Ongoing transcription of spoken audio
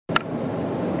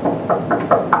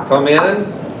Come in.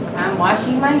 I'm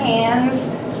washing my hands.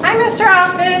 Hi, Mr.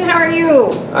 Hoffman. How are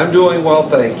you? I'm doing well,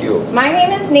 thank you. My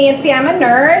name is Nancy. I'm a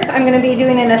nurse. I'm going to be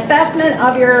doing an assessment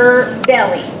of your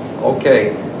belly.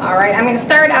 Okay. All right. I'm going to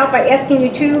start out by asking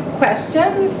you 2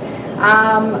 questions.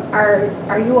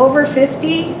 Are you over 50?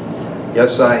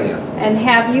 Yes, I am. And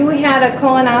have you had a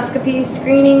colonoscopy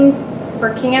screening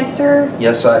for cancer?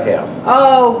 Yes, I have.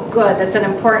 Oh, good. That's an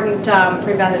important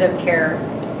preventative care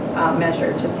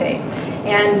measure to take.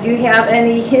 And do you have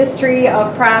any history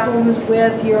of problems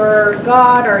with your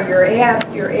gut or your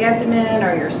abdomen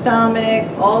or your stomach,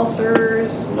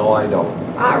 ulcers? No, I don't.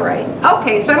 All right.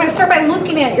 Okay, so I'm going to start by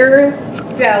looking at your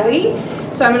belly.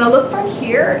 So I'm going to look from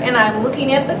here, and I'm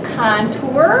looking at the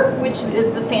contour, which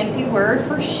is the fancy word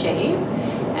for shape.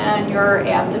 And your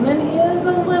abdomen is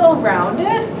a little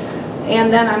rounded.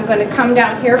 And then I'm going to come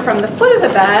down here from the foot of the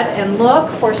bed and look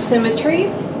for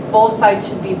symmetry. Both sides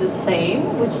should be the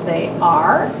same, which they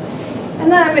are.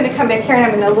 And then I'm going to come back here and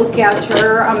I'm going to look at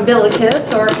your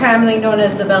umbilicus, or commonly known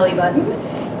as the belly button,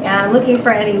 and looking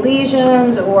for any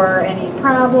lesions or any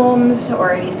problems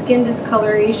or any skin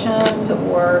discolorations,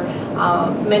 or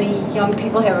many young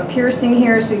people have a piercing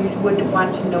here, so you would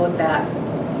want to note that.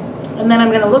 And then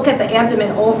I'm going to look at the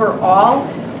abdomen overall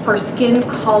for skin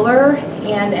color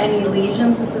and any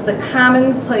lesions. This is a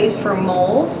common place for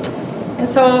moles. And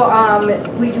so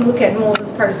we do look at moles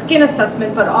as part of skin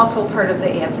assessment, but also part of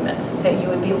the abdomen, that you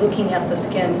would be looking at the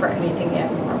skin for anything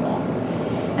abnormal.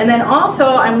 And then also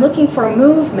I'm looking for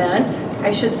movement.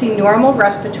 I should see normal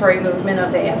respiratory movement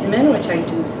of the abdomen, which I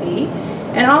do see.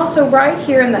 And also right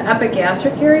here in the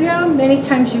epigastric area, many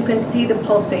times you can see the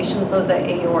pulsations of the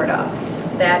aorta.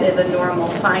 That is a normal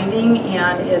finding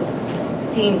and is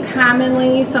seen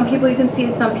commonly. Some people you can see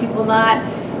it, some people not.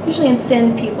 Usually in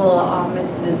thin people,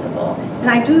 it's visible.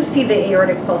 And I do see the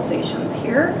aortic pulsations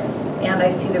here, and I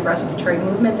see the respiratory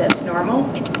movement, that's normal.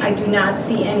 I do not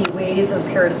see any waves of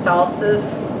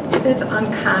peristalsis. That's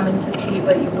uncommon to see,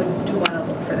 but you do want to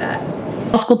look for that.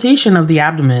 Auscultation of the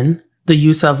abdomen, the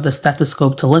use of the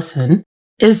stethoscope to listen,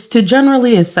 is to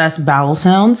generally assess bowel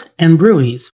sounds and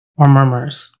bruits, or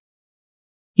murmurs.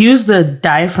 Use the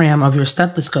diaphragm of your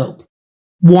stethoscope.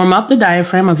 Warm up the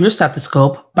diaphragm of your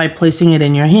stethoscope by placing it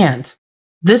in your hands.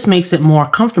 This makes it more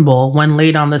comfortable when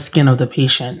laid on the skin of the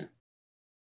patient.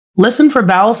 Listen for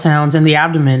bowel sounds in the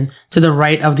abdomen to the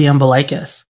right of the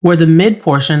umbilicus, where the mid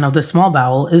portion of the small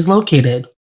bowel is located.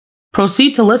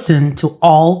 Proceed to listen to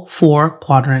all 4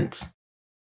 quadrants.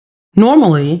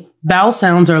 Normally, bowel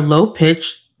sounds are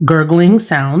low-pitched, gurgling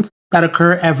sounds that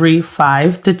occur every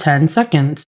 5 to 10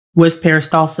 seconds with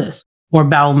peristalsis, or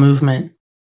bowel movement.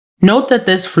 Note that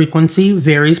this frequency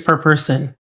varies per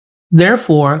person.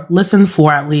 Therefore, listen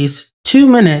for at least 2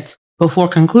 minutes before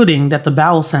concluding that the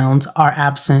bowel sounds are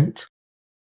absent.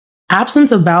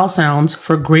 Absence of bowel sounds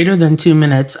for greater than 2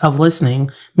 minutes of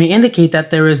listening may indicate that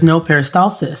there is no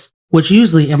peristalsis, which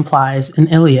usually implies an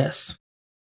ileus.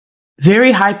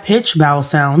 Very high-pitched bowel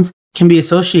sounds can be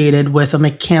associated with a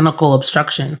mechanical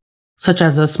obstruction, such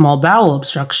as a small bowel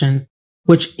obstruction,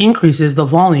 which increases the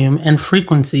volume and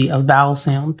frequency of bowel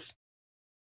sounds.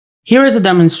 Here is a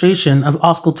demonstration of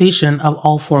auscultation of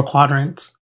all 4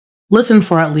 quadrants. Listen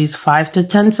for at least 5 to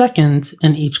 10 seconds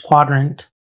in each quadrant.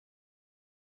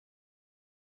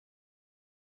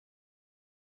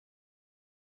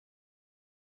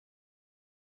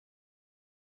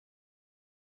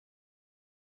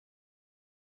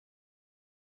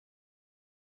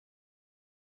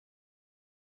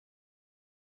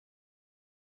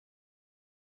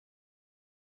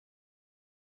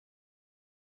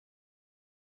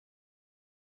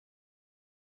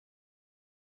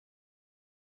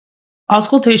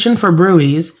 Auscultation for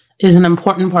bruits is an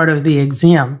important part of the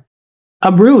exam. A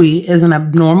bruit is an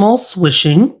abnormal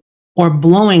swishing or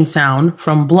blowing sound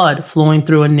from blood flowing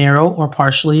through a narrow or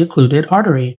partially occluded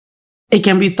artery. It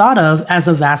can be thought of as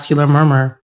a vascular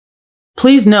murmur.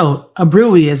 Please note, a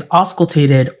bruit is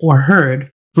auscultated or heard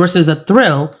versus a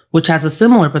thrill, which has a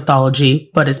similar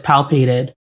pathology but is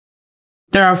palpated.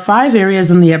 There are 5 areas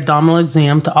in the abdominal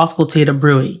exam to auscultate a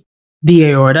bruit: the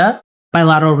aorta,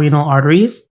 bilateral renal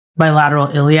arteries, bilateral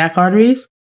iliac arteries,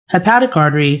 hepatic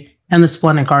artery, and the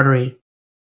splenic artery.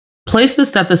 Place the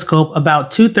stethoscope about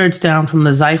 2/3 down from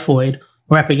the xiphoid,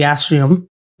 or epigastrium,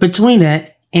 between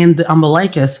it and the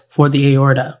umbilicus for the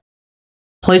aorta.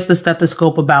 Place the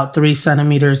stethoscope about 3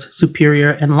 centimeters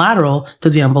superior and lateral to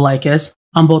the umbilicus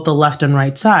on both the left and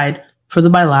right side for the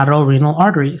bilateral renal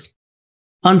arteries.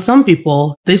 On some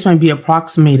people, this might be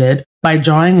approximated by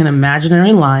drawing an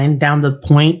imaginary line down the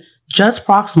point just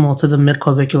proximal to the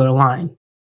midclavicular line.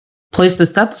 Place the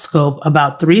stethoscope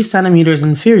about 3 centimeters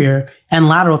inferior and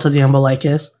lateral to the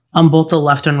umbilicus on both the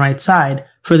left and right side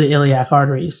for the iliac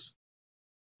arteries.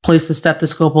 Place the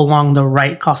stethoscope along the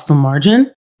right costal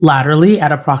margin, laterally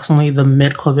at approximately the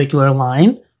mid-clavicular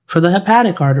line for the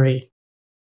hepatic artery.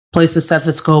 Place the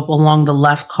stethoscope along the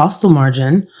left costal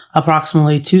margin,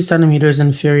 approximately 2 centimeters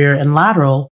inferior and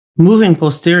lateral, moving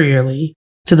posteriorly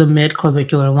to the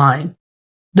mid-clavicular line.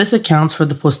 This accounts for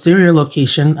the posterior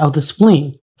location of the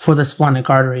spleen for the splenic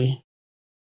artery.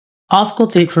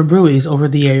 Auscultate for bruits over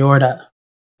the aorta,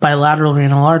 bilateral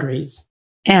renal arteries,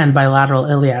 and bilateral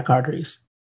iliac arteries.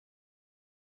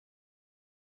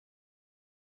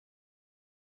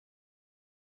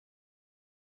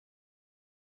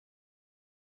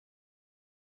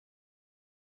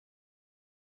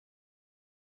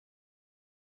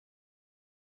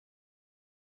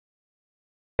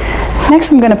 Next,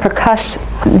 I'm going to percuss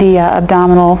the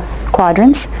abdominal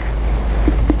quadrants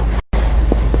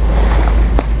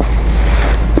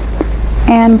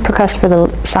and percuss for the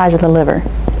size of the liver.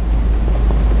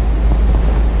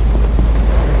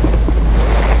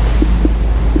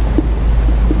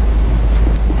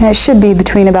 And it should be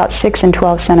between about 6 and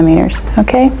 12 centimeters,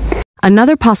 okay?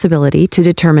 Another possibility to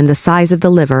determine the size of the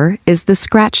liver is the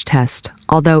scratch test,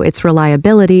 although its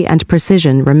reliability and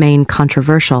precision remain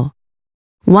controversial.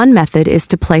 One method is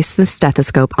to place the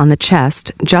stethoscope on the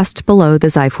chest just below the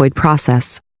xiphoid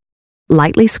process.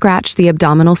 Lightly scratch the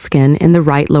abdominal skin in the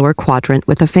right lower quadrant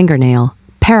with a fingernail,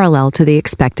 parallel to the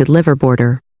expected liver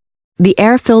border. The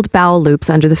air-filled bowel loops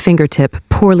under the fingertip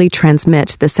poorly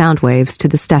transmit the sound waves to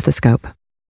the stethoscope.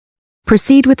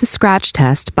 Proceed with the scratch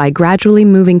test by gradually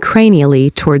moving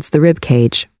cranially towards the rib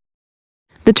cage.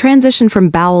 The transition from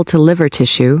bowel to liver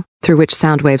tissue, through which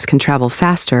sound waves can travel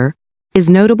faster, is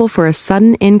notable for a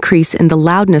sudden increase in the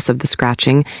loudness of the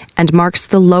scratching and marks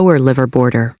the lower liver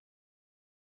border.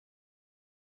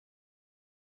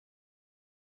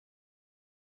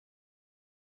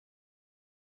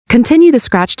 Continue the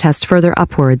scratch test further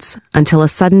upwards until a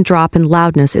sudden drop in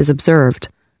loudness is observed,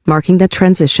 marking the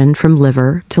transition from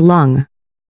liver to lung.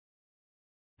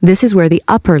 This is where the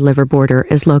upper liver border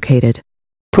is located.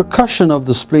 Percussion of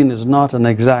the spleen is not an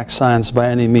exact science by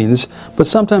any means, but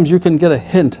sometimes you can get a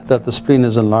hint that the spleen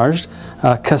is enlarged.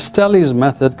 Castelli's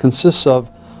method consists of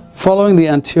following the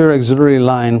anterior axillary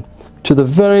line to the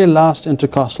very last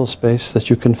intercostal space that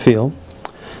you can feel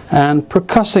and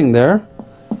percussing there,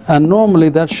 and normally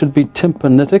that should be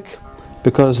tympanitic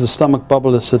because the stomach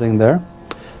bubble is sitting there.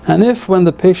 And if when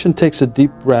the patient takes a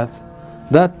deep breath,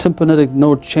 that tympanitic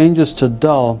note changes to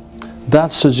dull,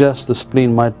 that suggests the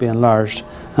spleen might be enlarged.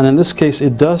 And in this case,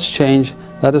 it does change.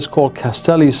 That is called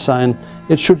Castelli's sign.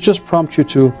 It should just prompt you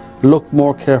to look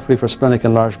more carefully for splenic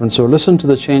enlargement. So listen to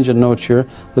the change in note here.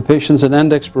 The patient's in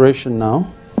end expiration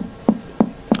now.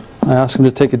 I ask him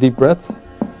to take a deep breath.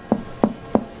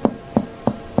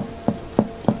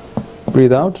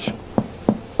 Breathe out.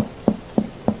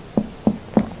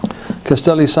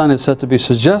 Castelli's sign is said to be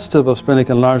suggestive of splenic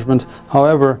enlargement.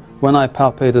 However, when I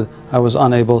palpated, I was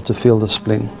unable to feel the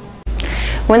spleen.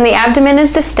 When the abdomen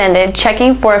is distended,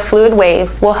 checking for a fluid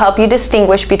wave will help you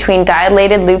distinguish between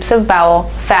dilated loops of bowel,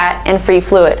 fat, and free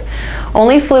fluid.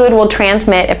 Only fluid will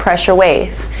transmit a pressure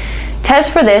wave.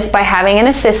 Test for this by having an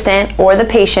assistant or the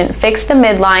patient fix the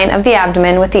midline of the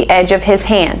abdomen with the edge of his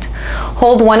hand.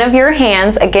 Hold one of your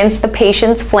hands against the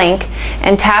patient's flank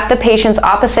and tap the patient's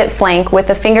opposite flank with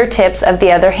the fingertips of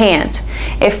the other hand.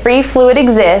 If free fluid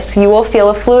exists, you will feel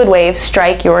a fluid wave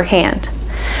strike your hand.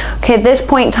 Okay, at this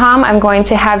point, Tom, I'm going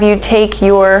to have you take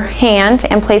your hand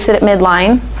and place it at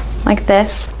midline, like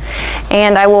this.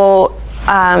 And I will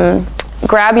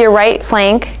grab your right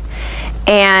flank,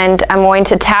 and I'm going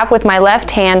to tap with my left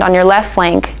hand on your left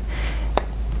flank,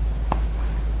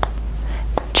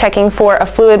 checking for a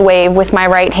fluid wave with my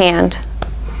right hand.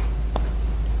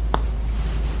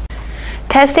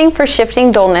 Testing for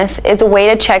shifting dullness is a way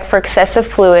to check for excessive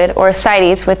fluid or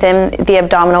ascites within the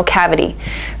abdominal cavity.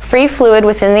 Free fluid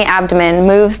within the abdomen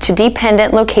moves to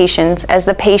dependent locations as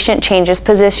the patient changes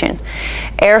position.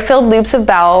 Air-filled loops of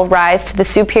bowel rise to the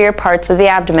superior parts of the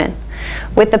abdomen.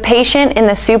 With the patient in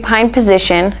the supine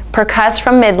position, percuss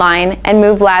from midline and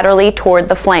move laterally toward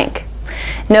the flank.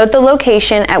 Note the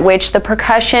location at which the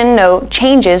percussion note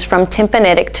changes from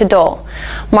tympanitic to dull.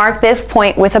 Mark this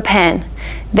point with a pen.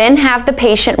 Then have the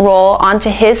patient roll onto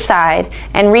his side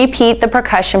and repeat the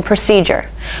percussion procedure.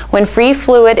 When free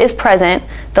fluid is present,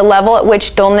 the level at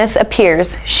which dullness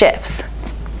appears shifts.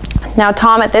 Now,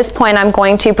 Tom, at this point I'm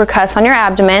going to percuss on your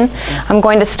abdomen. I'm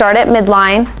going to start at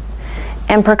midline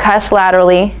and percuss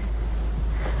laterally,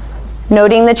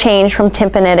 noting the change from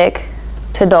tympanitic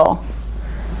to dull.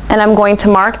 and I'm going to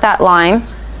mark that line.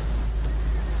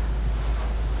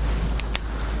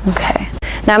 Okay.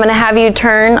 Now I'm going to have you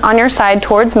turn on your side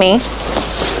towards me.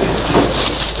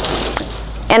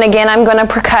 And again, I'm going to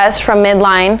percuss from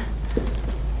midline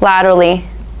laterally,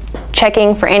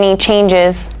 checking for any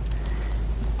changes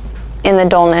in the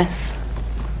dullness.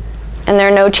 And there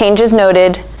are no changes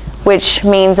noted, which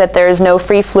means that there is no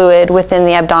free fluid within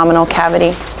the abdominal cavity.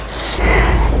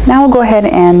 Now we'll go ahead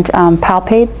and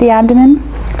palpate the abdomen.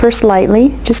 First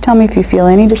lightly. Just tell me if you feel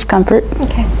any discomfort.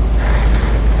 Okay.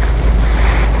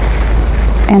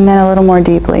 And then a little more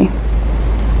deeply.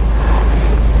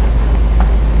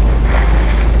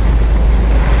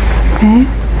 Okay.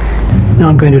 Now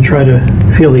I'm going to try to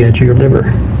feel the edge of your liver.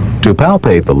 To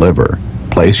palpate the liver,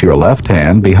 place your left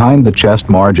hand behind the chest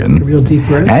margin A real deep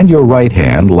breath. and your right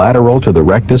hand lateral to the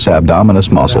rectus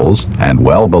abdominis muscles and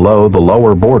well below the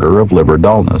lower border of liver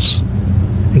dullness.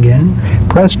 Again.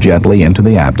 Press gently into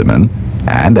the abdomen,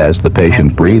 and as the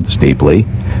patient breathes deeply,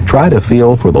 try to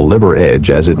feel for the liver edge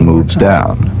as it moves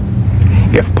down.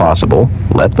 If possible,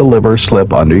 let the liver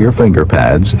slip under your finger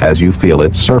pads as you feel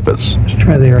its surface. Let's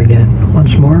try there again.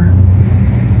 Once more.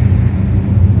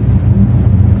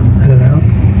 Let it out.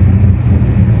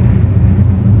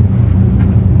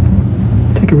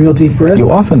 Take a real deep breath.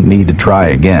 You often need to try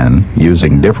again,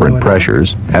 using different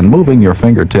pressures and moving your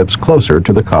fingertips closer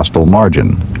to the costal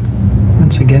margin.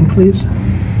 Once again, please.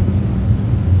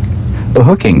 The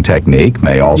hooking technique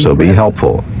may also be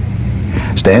helpful.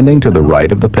 Standing to the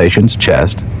right of the patient's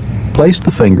chest, place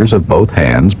the fingers of both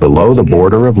hands below the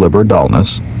border of liver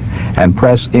dullness and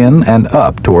press in and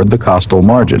up toward the costal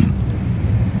margin.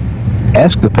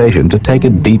 Ask the patient to take a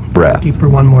deep breath. Deeper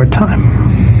one more time.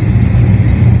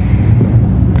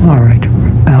 All right,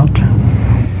 out.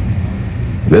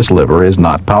 This liver is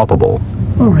not palpable.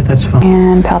 All right, that's fine.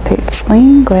 And palpate the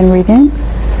spleen. Go ahead and breathe in.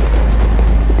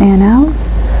 And out.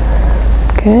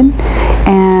 Good.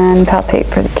 And palpate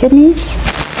for the kidneys.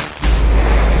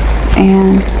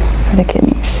 And for the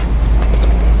kidneys.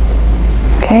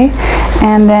 Okay.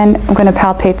 And then I'm going to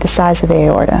palpate the size of the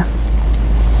aorta.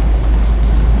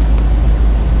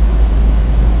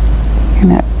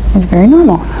 And that is very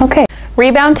normal. Okay.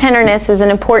 Rebound tenderness is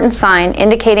an important sign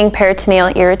indicating peritoneal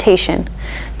irritation.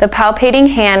 The palpating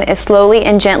hand is slowly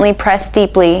and gently pressed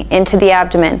deeply into the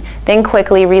abdomen, then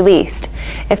quickly released.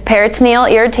 If peritoneal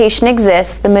irritation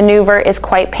exists, the maneuver is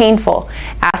quite painful.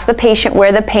 Ask the patient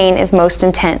where the pain is most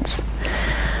intense.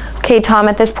 Okay, Tom,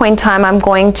 at this point in time, I'm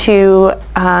going to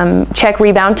check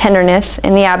rebound tenderness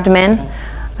in the abdomen.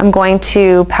 I'm going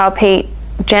to palpate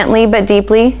gently but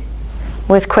deeply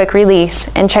with quick release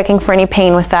and checking for any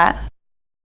pain with that.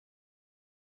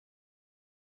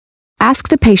 Ask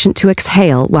the patient to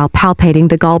exhale while palpating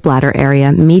the gallbladder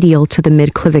area medial to the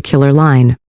midclavicular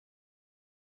line.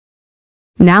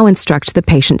 Now instruct the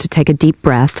patient to take a deep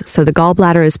breath so the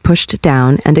gallbladder is pushed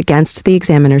down and against the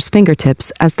examiner's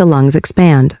fingertips as the lungs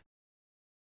expand.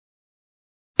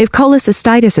 If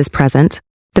cholecystitis is present,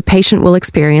 the patient will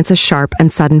experience a sharp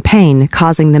and sudden pain,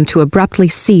 causing them to abruptly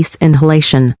cease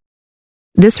inhalation.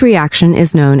 This reaction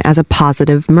is known as a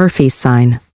positive Murphy's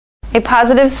sign. A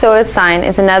positive psoas sign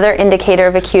is another indicator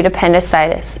of acute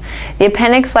appendicitis. The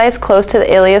appendix lies close to the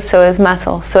iliopsoas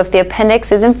muscle, so if the appendix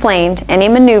is inflamed, any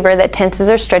maneuver that tenses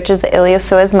or stretches the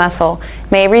iliopsoas muscle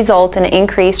may result in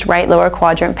increased right lower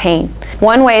quadrant pain.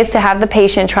 One way is to have the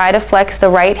patient try to flex the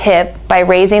right hip by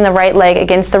raising the right leg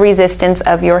against the resistance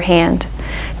of your hand.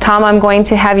 Tom, I'm going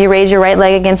to have you raise your right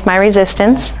leg against my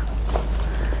resistance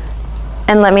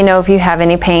and let me know if you have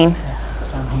any pain.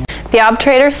 The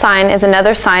Obturator sign is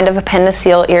another sign of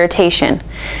appendiceal irritation.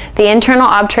 The internal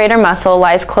obturator muscle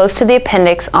lies close to the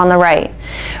appendix on the right.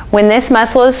 When this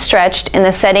muscle is stretched in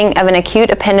the setting of an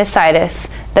acute appendicitis,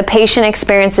 the patient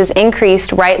experiences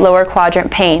increased right lower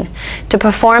quadrant pain. To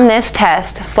perform this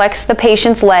test, flex the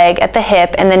patient's leg at the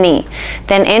hip and the knee,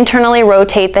 then internally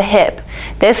rotate the hip.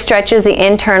 This stretches the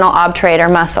internal obturator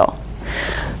muscle.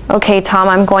 Okay, Tom,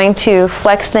 I'm going to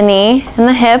flex the knee and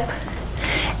the hip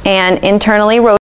and internally rotate